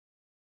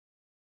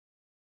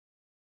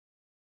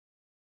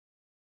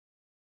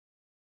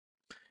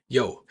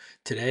Yo,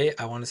 today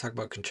I want to talk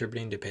about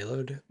contributing to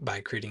Payload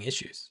by creating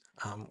issues,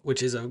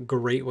 which is a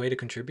great way to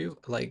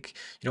contribute. Like,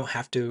 you don't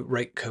have to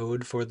write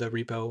code for the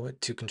repo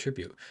to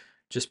contribute.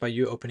 Just by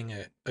you opening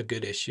a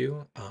good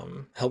issue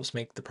helps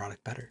make the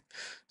product better.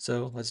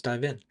 So let's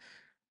dive in.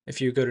 If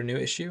you go to new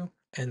issue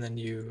and then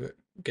you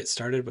get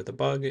started with a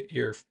bug,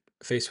 you're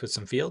faced with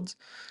some fields.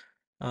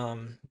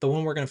 The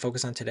one we're going to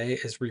focus on today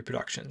is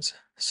reproductions.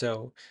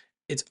 So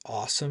it's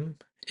awesome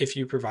if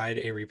you provide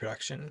a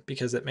reproduction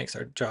because it makes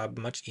our job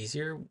much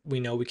easier. We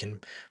know we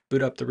can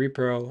boot up the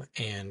repro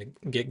and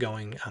get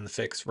going on the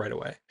fix right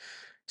away.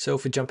 So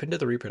if we jump into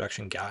the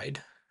reproduction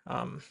guide,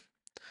 um,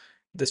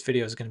 this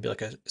video is going to be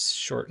like a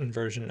shortened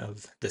version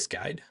of this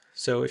guide.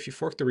 So if you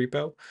fork the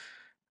repo,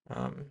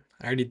 I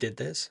already did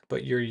this,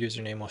 but your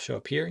username will show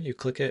up here. You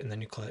click it and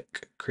then you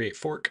click create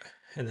fork,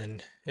 and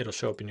then it'll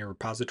show up in your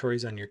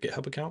repositories on your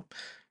GitHub account.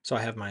 So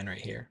I have mine right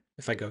here.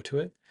 If I go to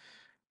it,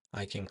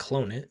 I can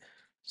clone it.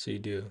 So you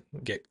do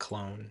git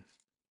clone,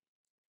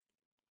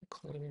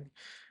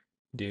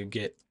 do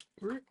git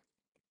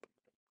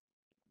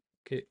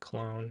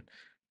clone,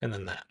 and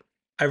then that.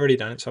 I've already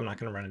done it, so I'm not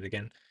going to run it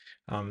again.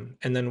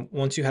 And then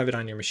once you have it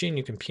on your machine,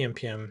 you can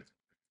pnpm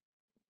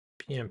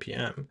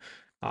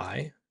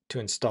I to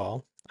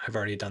install. I've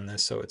already done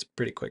this, so it's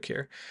pretty quick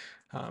here.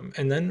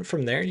 And then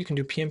from there, you can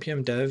do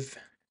pnpm dev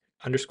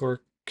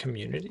underscore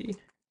community,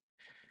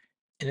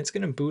 and it's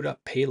going to boot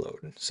up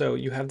Payload. So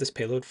you have this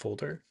Payload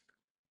folder.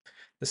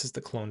 This is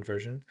the cloned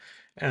version.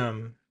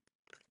 And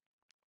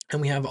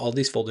we have all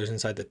these folders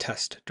inside the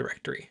test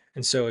directory.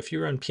 And so if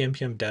you run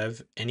pnpm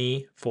dev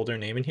any folder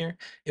name in here,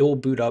 it will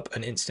boot up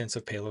an instance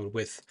of Payload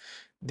with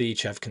the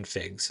chef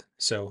configs.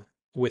 So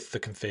with the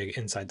config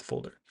inside the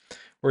folder.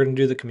 We're going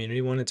to do the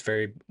community one. It's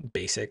very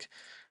basic.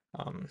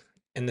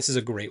 And this is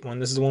a great one.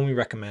 This is the one we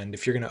recommend.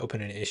 If you're going to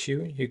open an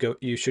issue,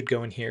 you should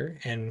go in here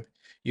and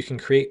you can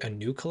create a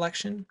new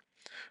collection,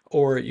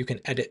 or you can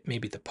edit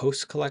maybe the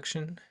post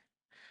collection.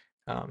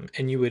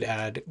 And you would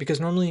add, because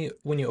normally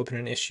when you open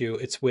an issue,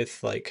 it's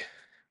with like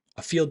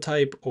a field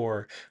type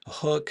or a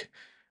hook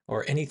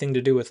or anything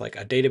to do with like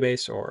a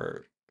database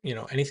or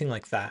anything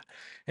like that.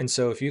 And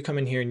so if you come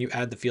in here and you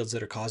add the fields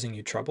that are causing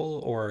you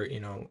trouble, or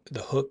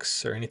the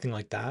hooks or anything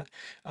like that,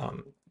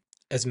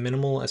 as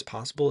minimal as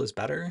possible is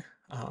better.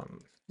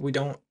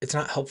 It's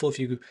not helpful if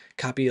you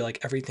copy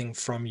like everything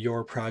from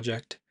your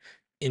project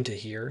into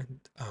here.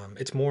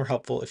 It's more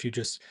helpful if you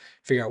just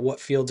figure out what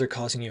fields are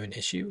causing you an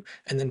issue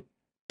and then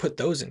put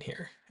those in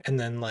here. And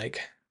then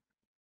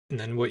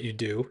what you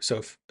do.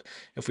 So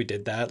if we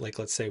did that, like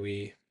let's say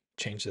we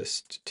change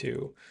this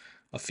to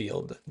a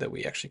field that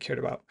we actually cared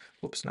about.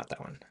 Oops, not that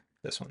one,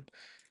 this one.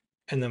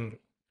 And then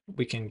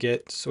we can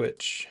git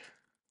switch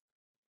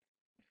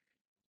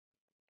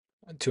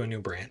to a new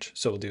branch.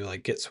 So we'll do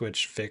like git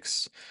switch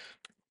fix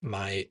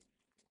my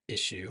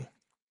issue. And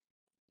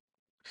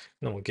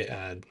then we'll git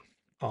add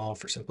all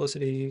for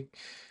simplicity,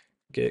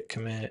 git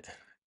commit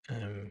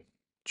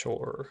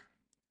chore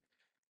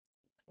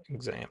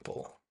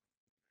example,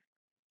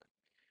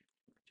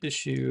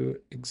 issue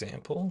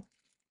example,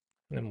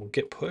 and then we'll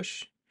git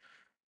push.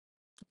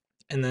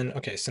 And then,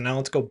 okay, so now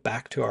let's go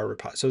back to our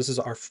repository. So this is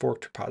our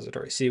forked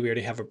repository. See, we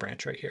already have a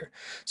branch right here.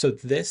 So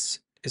this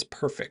is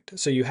perfect.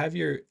 So you have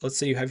let's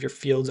say you have your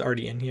fields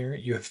already in here.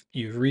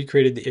 You've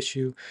recreated the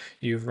issue.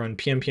 You've run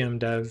pnpm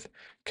dev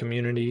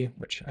community,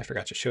 which I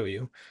forgot to show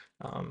you.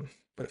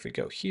 But if we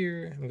go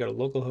here and we go to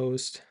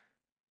localhost,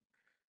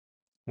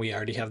 we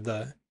already have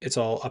it's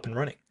all up and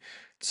running.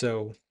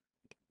 So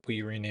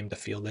we renamed the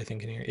field, I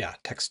think in here. Yeah,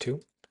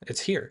 text2,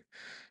 it's here.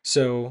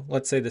 So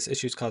let's say this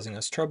issue is causing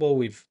us trouble.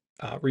 We've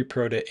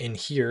reproed it in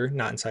here,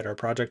 not inside our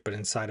project, but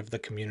inside of the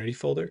community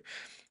folder.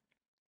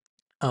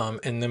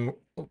 And then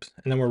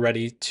we're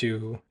ready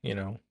to,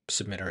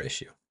 submit our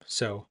issue.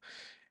 So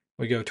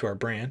we go to our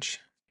branch,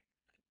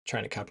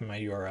 trying to copy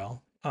my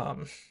URL.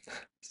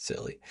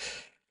 Silly.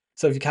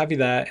 So if you copy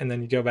that and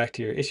then you go back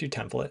to your issue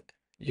template,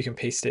 you can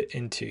paste it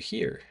into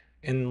here.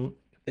 And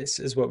this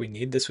is what we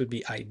need. This would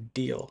be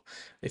ideal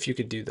if you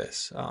could do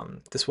this.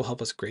 This will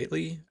help us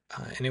greatly,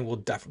 and it will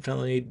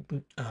definitely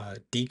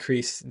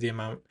decrease the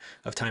amount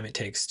of time it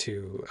takes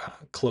to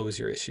close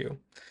your issue.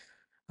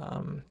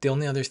 The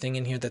only other thing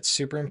in here that's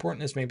super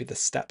important is maybe the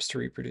steps to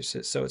reproduce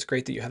it. So it's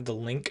great that you have the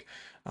link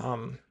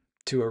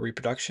to a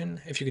reproduction.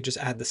 If you could just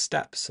add the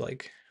steps,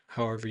 like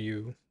however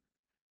you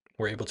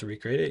were able to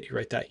recreate it, you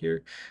write that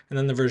here, and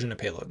then the version of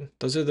Payload.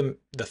 Those are the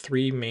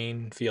three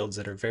main fields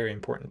that are very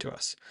important to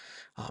us.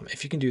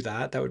 If you can do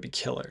that, that would be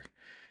killer.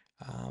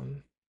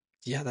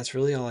 Yeah, that's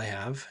really all I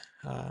have.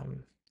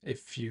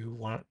 If you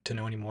want to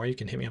know any more, you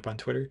can hit me up on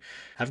Twitter.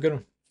 Have a good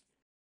one.